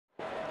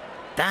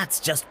That's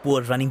just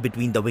poor running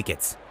between the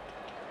wickets.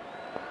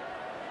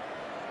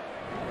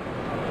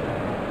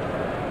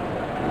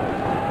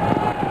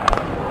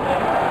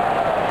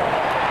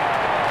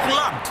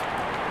 Clubbed!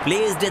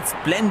 Placed it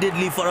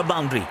splendidly for a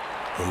boundary.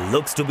 He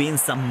looks to be in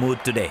some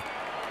mood today.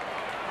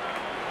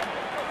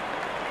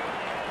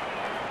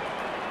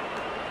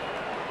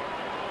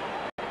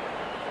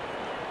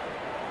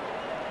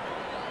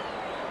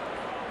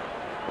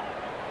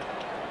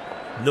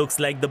 Looks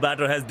like the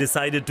batter has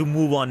decided to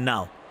move on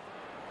now.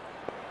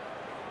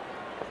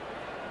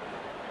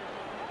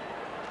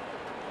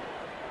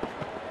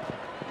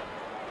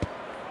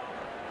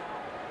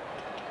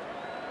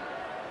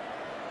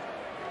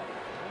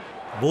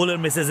 Bowler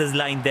misses his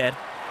line there.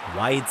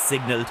 Wide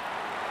signalled.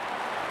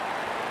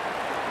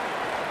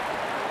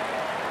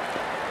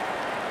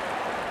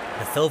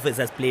 The surface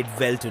has played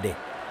well today.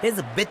 There's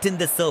a bit in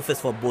the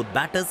surface for both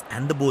batters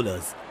and the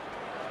bowlers.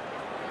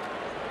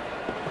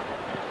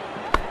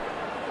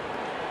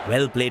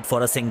 Well played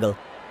for a single.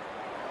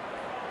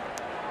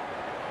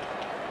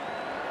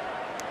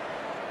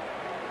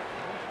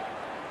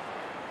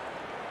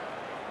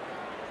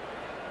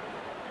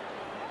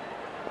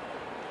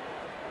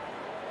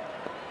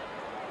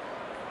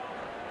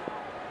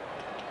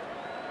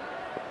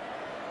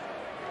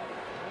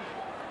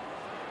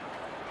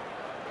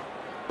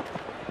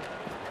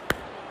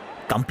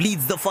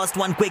 Completes the first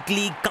one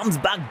quickly, comes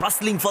back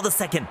bustling for the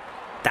second.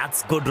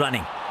 That's good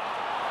running.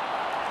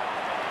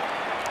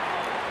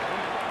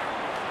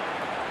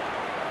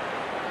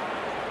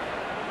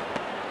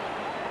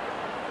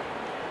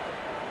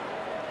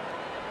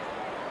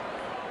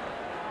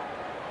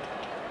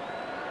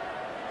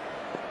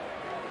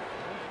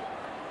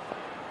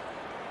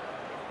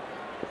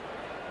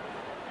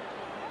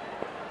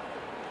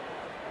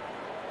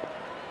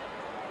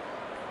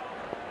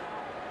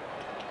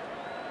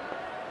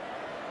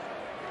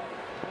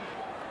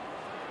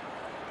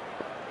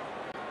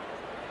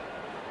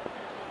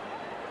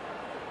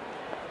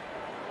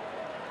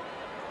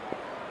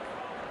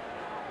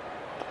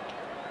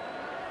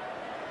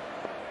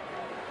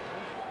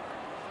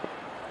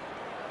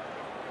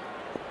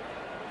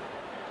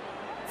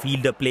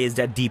 Fielder placed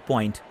at deep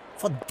point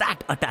for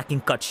that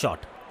attacking cut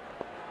shot.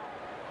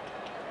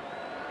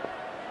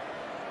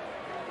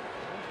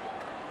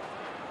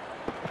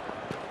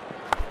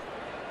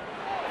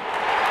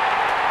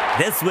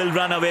 This will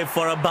run away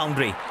for a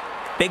boundary.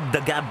 Picked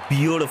the gap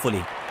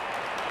beautifully.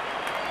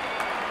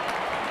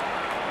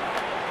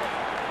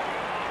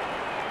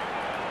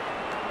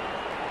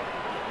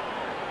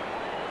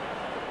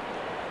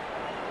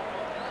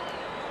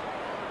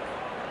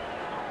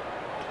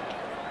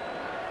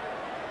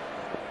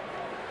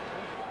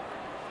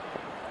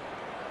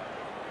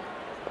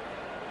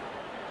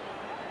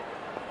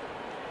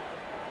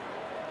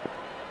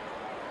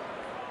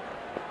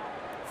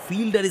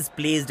 Fielder is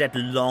placed at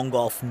long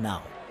off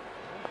now.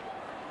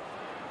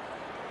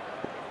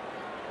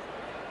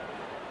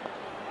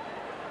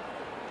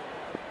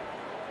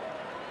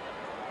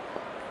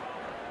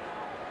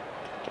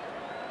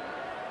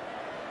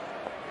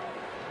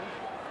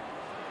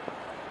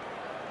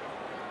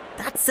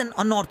 That's an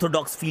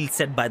unorthodox field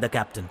set by the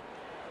captain.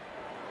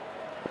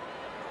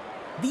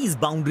 These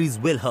boundaries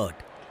will hurt.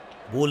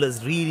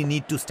 Bowlers really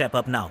need to step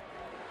up now.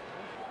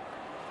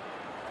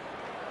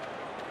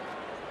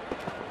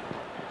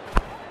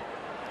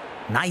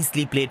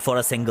 Nicely played for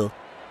a single.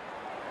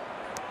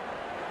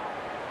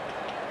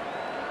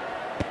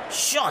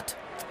 Shot!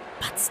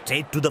 But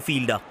straight to the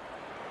fielder.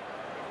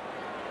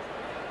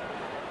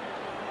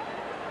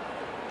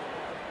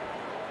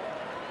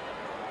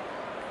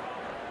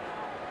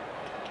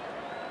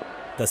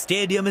 The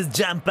stadium is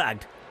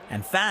jam-packed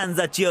and fans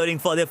are cheering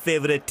for their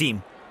favourite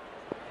team.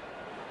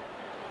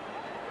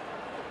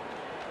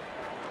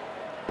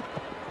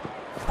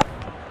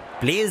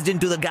 Placed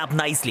into the gap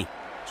nicely.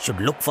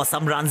 Should look for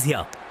some runs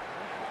here.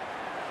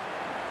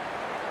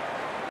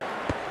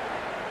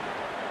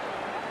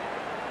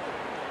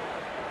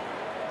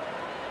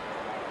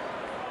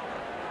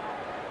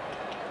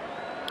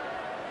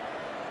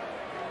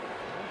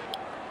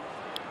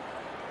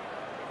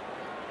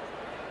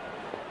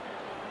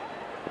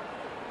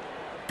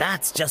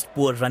 That's just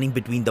poor running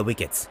between the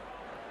wickets.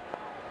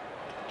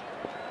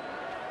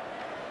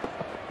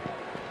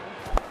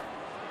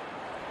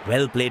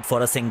 Well played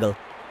for a single.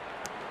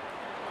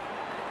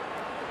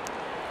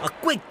 A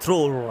quick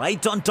throw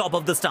right on top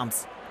of the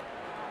stumps.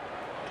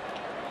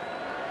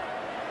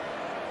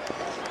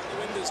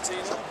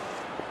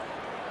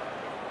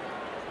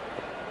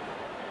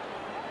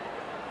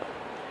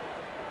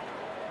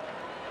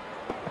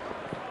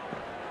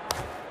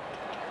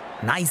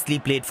 Nicely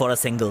played for a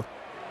single.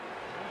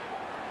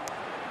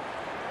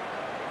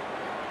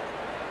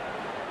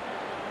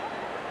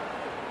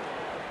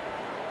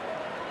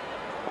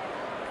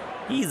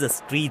 He's a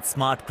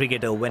street-smart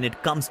cricketer when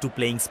it comes to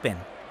playing spin.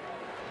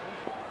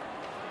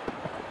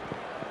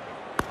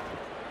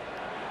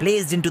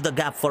 Placed into the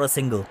gap for a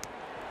single.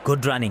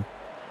 Good running.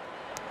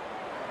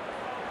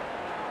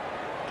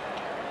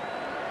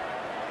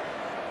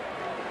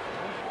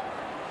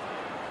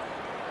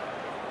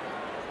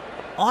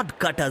 Odd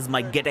cutters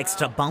might get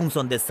extra bounce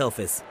on this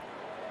surface.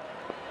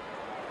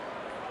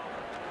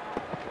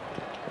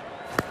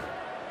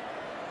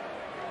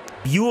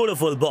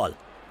 Beautiful ball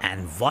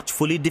and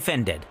watchfully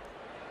defended.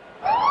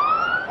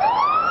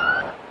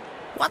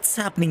 What's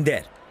happening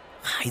there?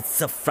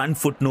 It's a front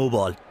foot no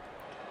ball.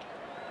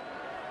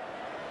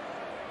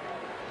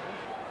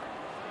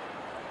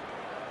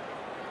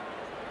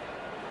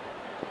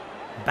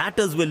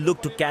 Batters will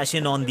look to cash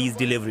in on these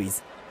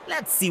deliveries.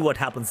 Let's see what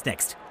happens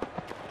next.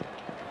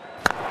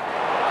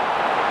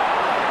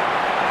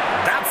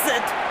 That's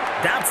it.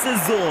 That's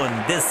his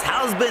zone. This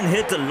has been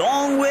hit a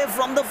long way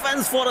from the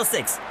fence for a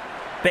 6.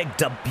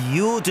 Picked up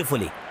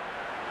beautifully.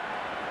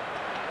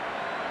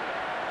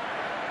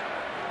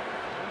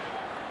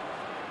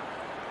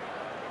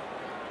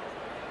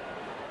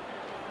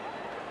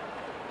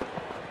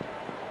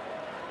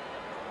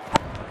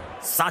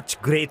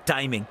 Such great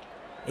timing.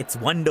 It's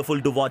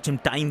wonderful to watch him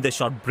time the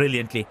shot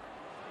brilliantly.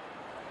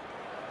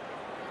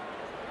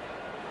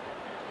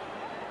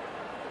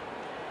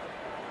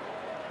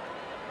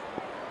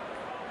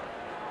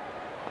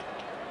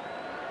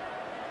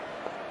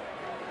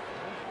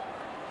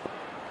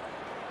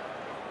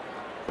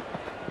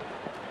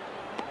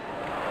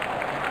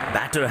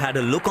 Batter had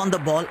a look on the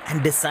ball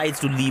and decides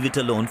to leave it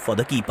alone for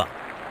the keeper.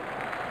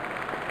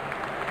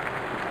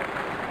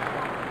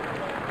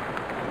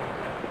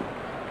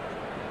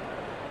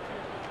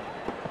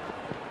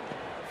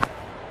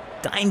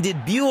 Timed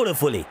it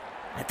beautifully.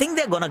 I think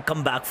they're gonna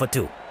come back for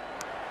 2.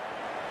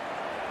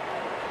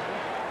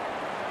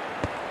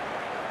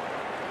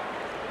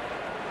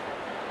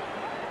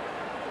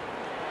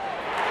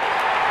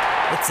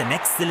 It's an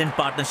excellent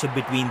partnership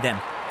between them.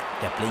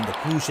 They're playing the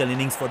crucial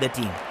innings for their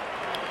team.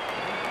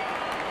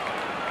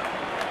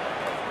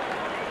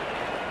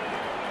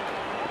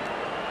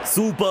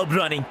 Superb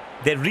running.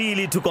 They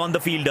really took on the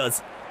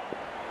fielders.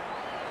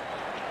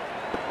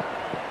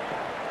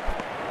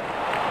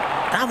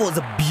 That was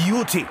a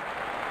beauty.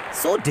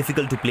 So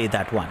difficult to play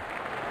that one.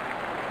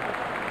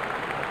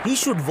 He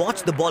should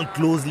watch the ball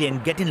closely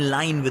and get in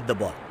line with the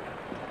ball.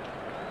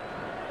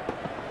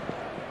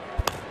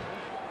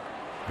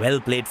 Well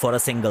played for a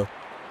single.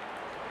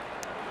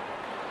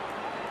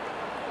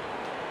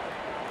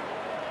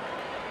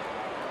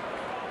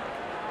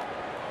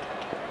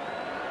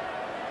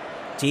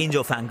 Change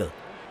of angle.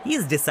 He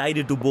has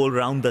decided to bowl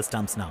round the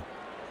stumps now.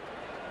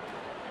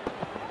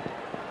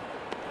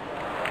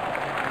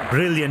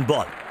 Brilliant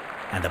ball.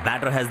 And the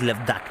batter has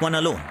left that one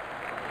alone.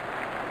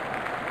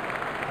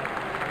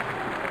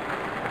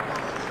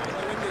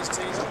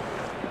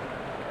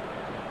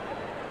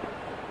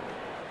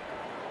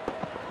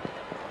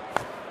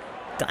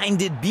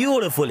 Timed it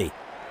beautifully.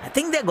 I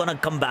think they're gonna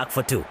come back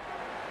for 2.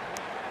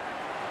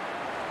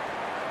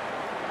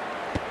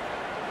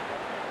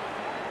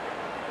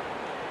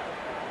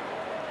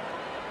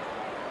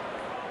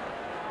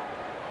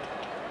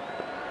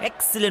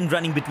 Excellent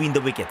running between the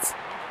wickets.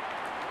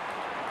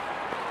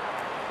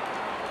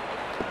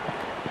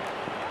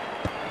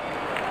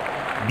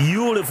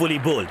 Beautifully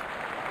bowled.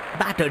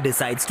 Batter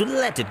decides to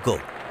let it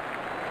go.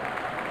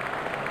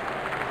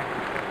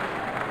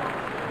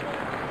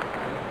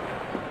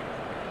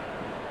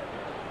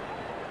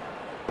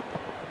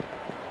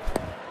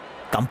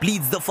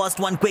 Completes the first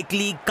one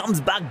quickly,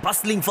 comes back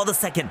bustling for the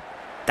second.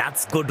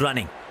 That's good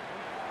running.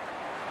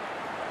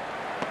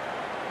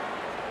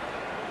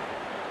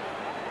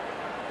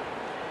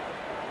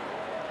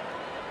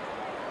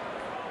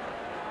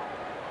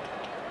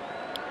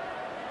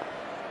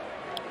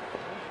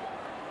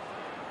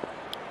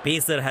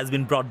 Pacer has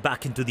been brought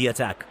back into the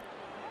attack.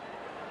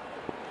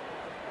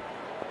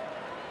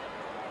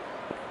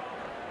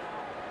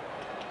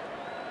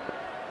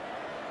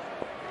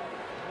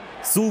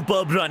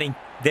 Superb running.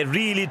 They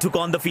really took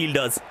on the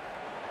fielders.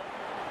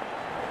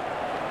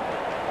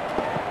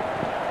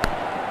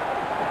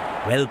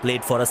 Well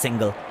played for a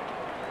single.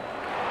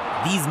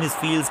 These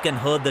misfields can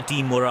hurt the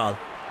team morale.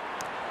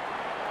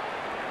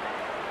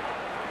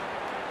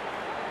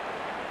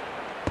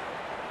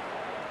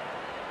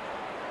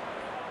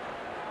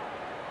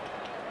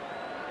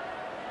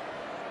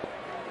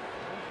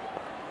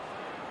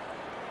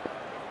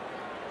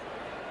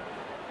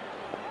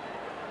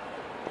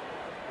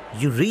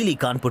 You really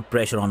can't put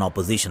pressure on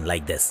opposition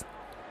like this.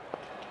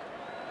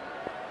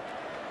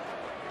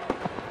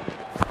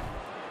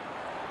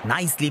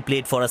 Nicely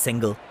played for a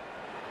single.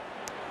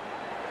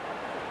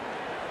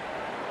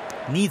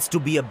 Needs to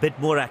be a bit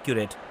more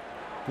accurate.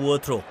 Poor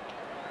throw.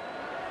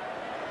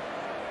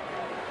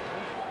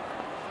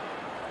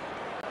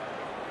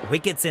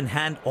 Wickets in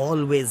hand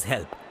always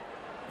help,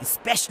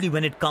 especially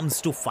when it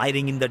comes to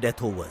firing in the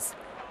death overs.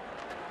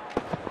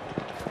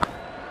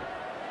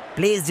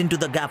 Placed into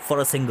the gap for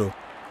a single.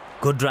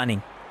 Good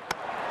running.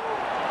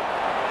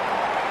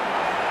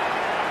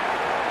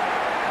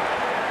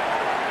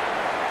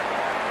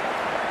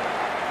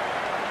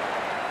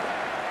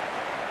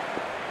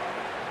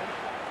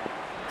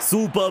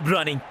 Superb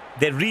running.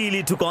 They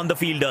really took on the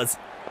fielders.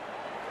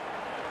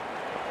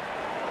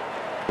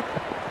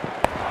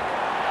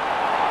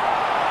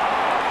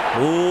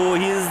 Oh,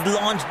 he is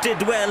launched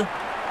it well.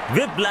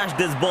 Whiplashed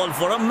this ball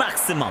for a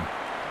maximum.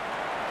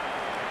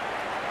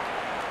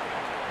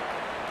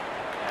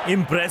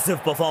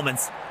 Impressive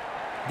performance.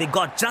 They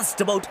got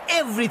just about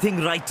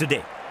everything right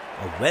today.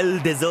 A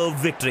well-deserved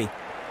victory.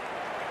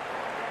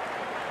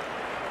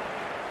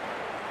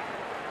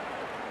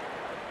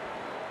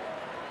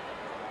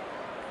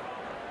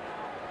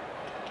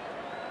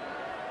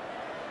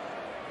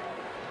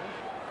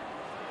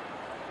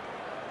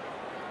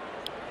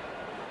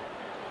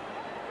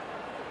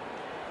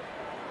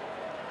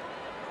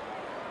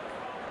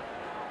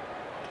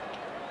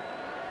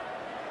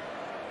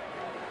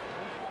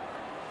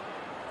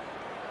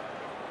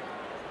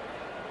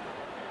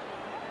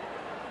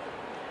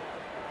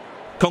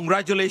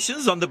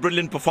 Congratulations on the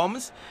brilliant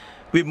performance.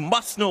 We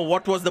must know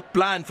what was the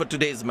plan for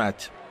today's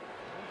match.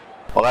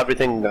 Well,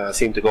 everything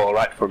seemed to go all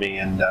right for me,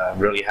 and I'm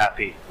really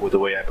happy with the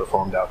way I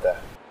performed out there.